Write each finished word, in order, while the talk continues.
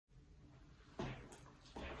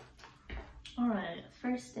Alright,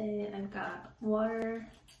 first day I've got water,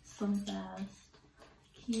 swim fast,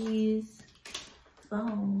 keys,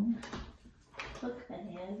 phone, book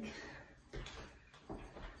bag,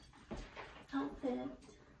 outfit.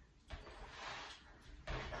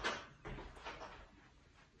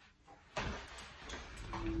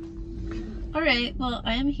 Alright, well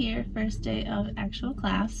I am here first day of actual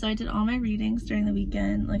class. So I did all my readings during the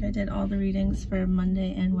weekend. Like I did all the readings for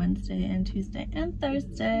Monday and Wednesday and Tuesday and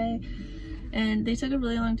Thursday. And they took a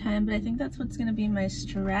really long time, but I think that's what's gonna be my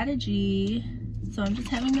strategy. So I'm just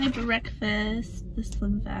having my breakfast, the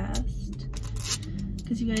Slim Fast.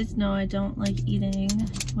 Because you guys know I don't like eating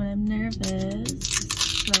when I'm nervous.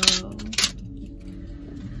 So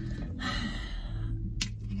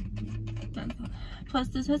plus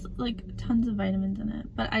this has like tons of vitamins in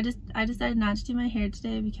it. But I decided not to do my hair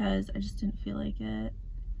today because I just didn't feel like it.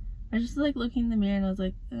 I just like looking in the mirror and I was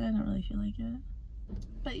like, I don't really feel like it.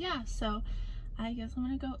 But yeah, so I guess I'm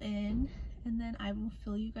gonna go in and then I will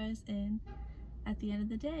fill you guys in at the end of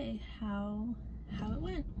the day how it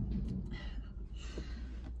went.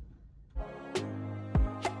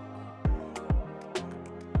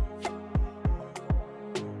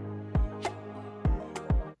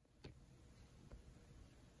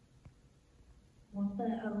 What the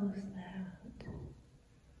hell is that?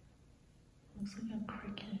 Looks like a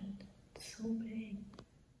cricket. It's so big.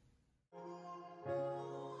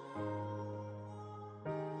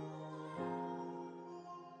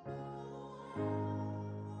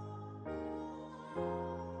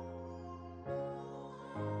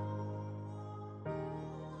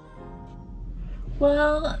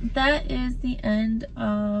 Well, that is the end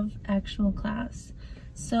of actual class.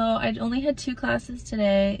 So I only had 2 classes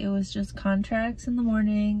today. It was just contracts in the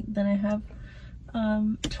morning, then I have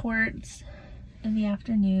torts in the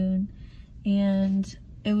afternoon, and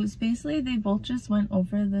it was basically they both just went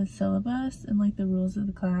over the syllabus and like the rules of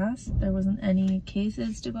the class. There wasn't any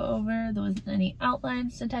cases to go over, there wasn't any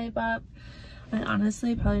outlines to type up. I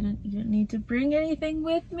honestly probably didn't need to bring anything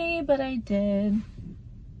with me, but I did.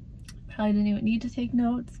 Probably didn't even need to take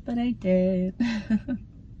notes, but I did.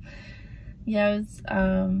 Yeah, it was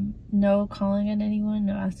no calling on anyone,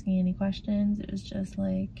 no asking any questions. It was just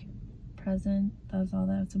like present. That was all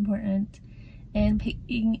that was important. And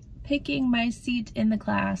picking my seat in the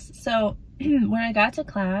class. So when I got to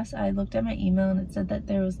class, I looked at my email and it said that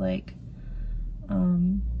there was like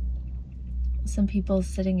some people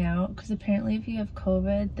sitting out, because apparently if you have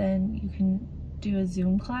COVID then you can do a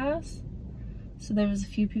Zoom class. So there was a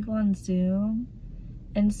few people on Zoom,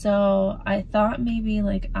 and so I thought maybe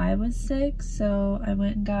like I was sick, so I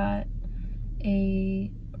went and got a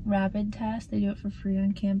rapid test. They do it for free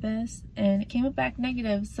on campus, and it came back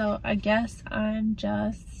negative, so I guess I'm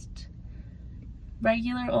just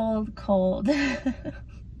regular old cold.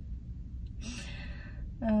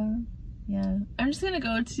 Yeah, I'm just gonna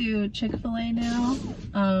go to Chick-fil-A now,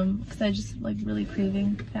 because I just like really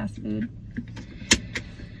craving fast food.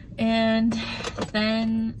 And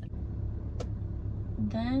then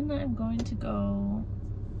I'm going to go,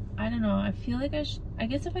 I don't know, I feel like I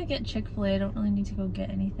guess if I get Chick-fil-A, I don't really need to go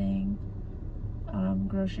get anything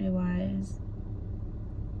grocery wise.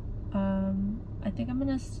 I think I'm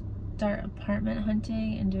gonna start apartment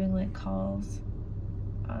hunting and doing like calls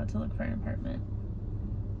to look for an apartment.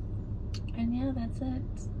 And yeah, that's it.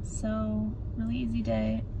 So really easy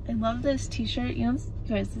day. I love this t-shirt. You know,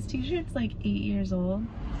 guys, this t-shirt's like 8 years old.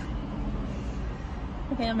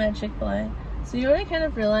 Okay, I'm at Chick-fil-A. So you know what I kind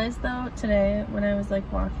of realized though today when I was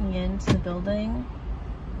like walking into the building,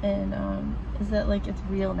 and is that like it's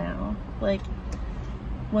real now. Like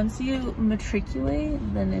once you matriculate,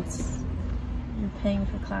 then you're paying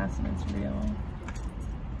for class and it's real.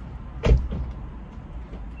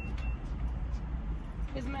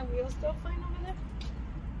 Is my wheel still fine over there?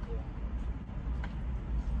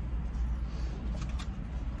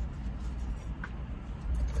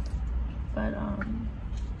 But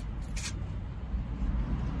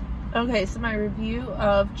okay, so my review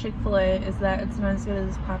of Chick-fil-A is that it's not as good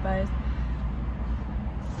as Popeyes.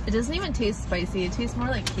 It doesn't even taste spicy. It tastes more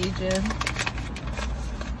like Cajun.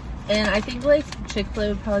 And I think like Chick-fil-A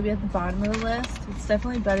would probably be at the bottom of the list. It's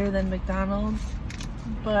definitely better than McDonald's,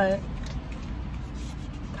 but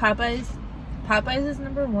Popeyes is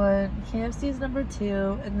number 1, KFC is number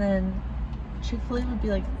 2, and then Chick-fil-A would be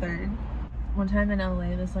like 3rd. One time in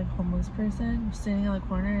LA, this like homeless person was standing on the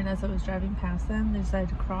corner, and as I was driving past them, they decided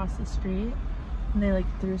to cross the street, and they like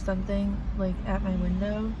threw something like at my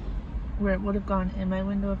window where it would have gone in my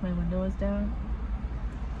window if my window was down.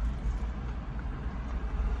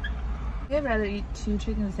 I'd rather eat 2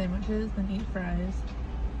 chicken sandwiches than eat fries.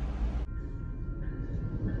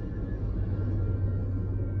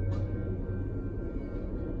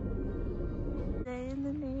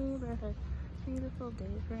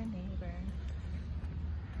 day for a neighbor.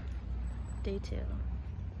 Day 2.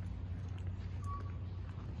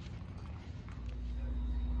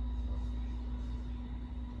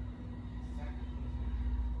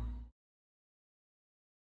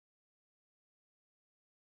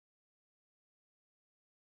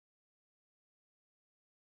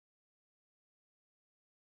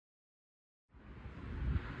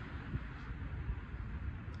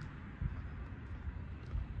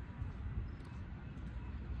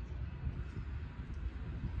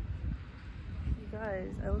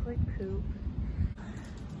 Guys, I look like poop. I'll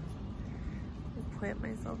plant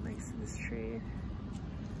myself next to this tree.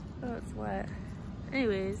 Oh, it's wet.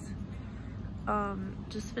 Anyways,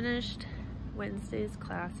 just finished Wednesday's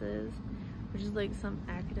classes, which is like some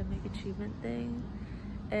academic achievement thing,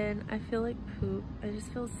 and I feel like poop. I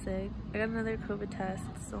just feel sick. I got another COVID test,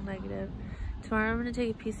 it's still negative. Tomorrow I'm gonna take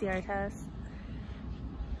a PCR test.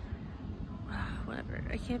 Whatever.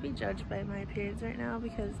 I can't be judged by my appearance right now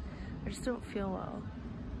because I just don't feel well.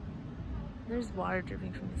 There's water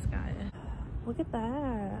dripping from the sky. Look at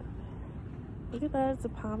that. Look at that, it's a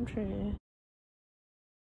palm tree.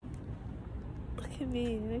 Look at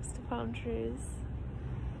me next to palm trees.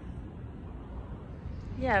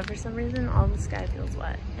 Yeah, for some reason all the sky feels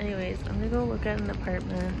wet. Anyways, I'm gonna go look at an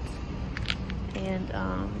apartment and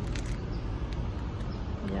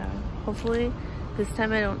yeah, hopefully this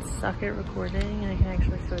time I don't suck at recording and I can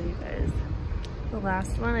actually show you guys. The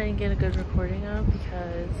last one I didn't get a good recording of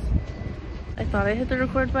because I thought I hit the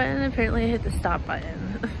record button and apparently I hit the stop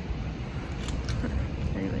button.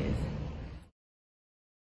 Anyways.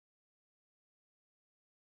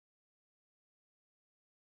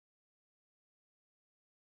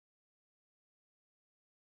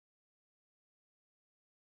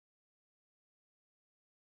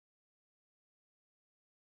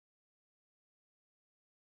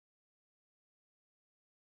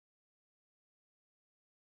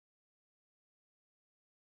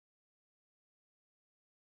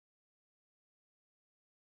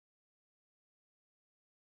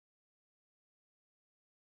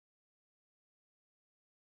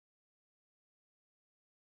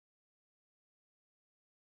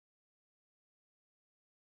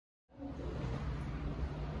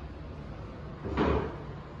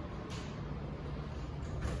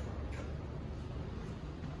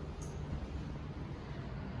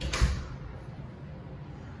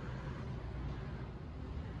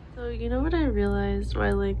 So you know what I realized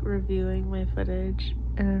while like reviewing my footage,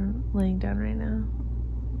 and I'm laying down right now,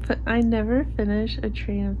 but I never finish a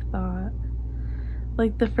train of thought.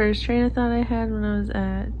 Like the first train of thought I had when I was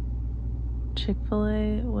at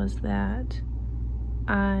Chick-fil-A was that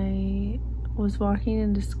I was walking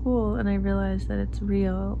into school and I realized that it's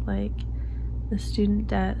real. Like the student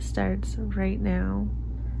debt starts right now.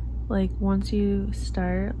 Like once you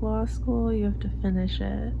start law school, you have to finish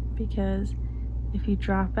it, because if you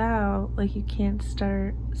drop out, like you can't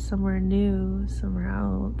start somewhere new, somewhere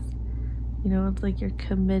else. You know, it's like you're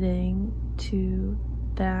committing to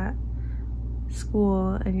that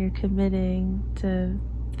school and you're committing to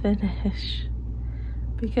finish.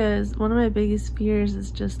 Because one of my biggest fears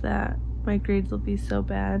is just that my grades will be so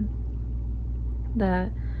bad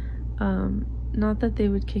that, not that they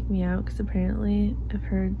would kick me out, because apparently I've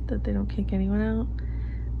heard that they don't kick anyone out,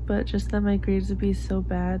 but just that my grades would be so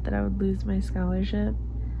bad that I would lose my scholarship,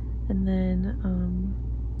 and then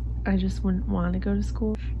I just wouldn't want to go to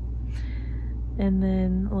school, and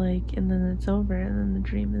then it's over, and then the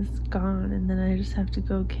dream is gone, and then I just have to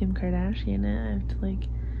go Kim Kardashian it. I have to, like,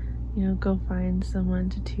 you know, go find someone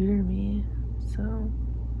to tutor me. So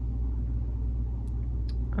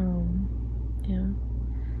yeah,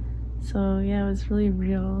 so yeah, it was really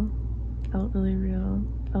real. Felt really real.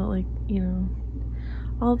 Felt like, you know,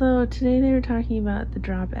 although today they were talking about the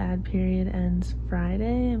drop ad period ends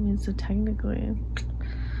Friday. I mean, so technically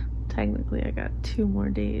I got 2 more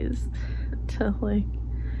days to like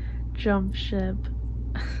jump ship.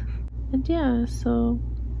 And yeah, so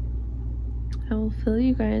I will fill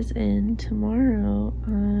you guys in tomorrow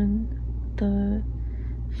on the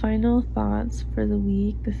final thoughts for the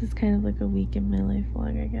week. This is kind of like a week in my life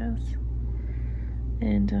vlog, I guess.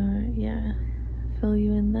 And yeah, fill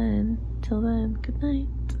you in then. Till then, good night.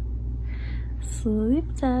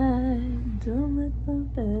 Sleep tight, don't let the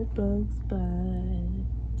bed bugs bite.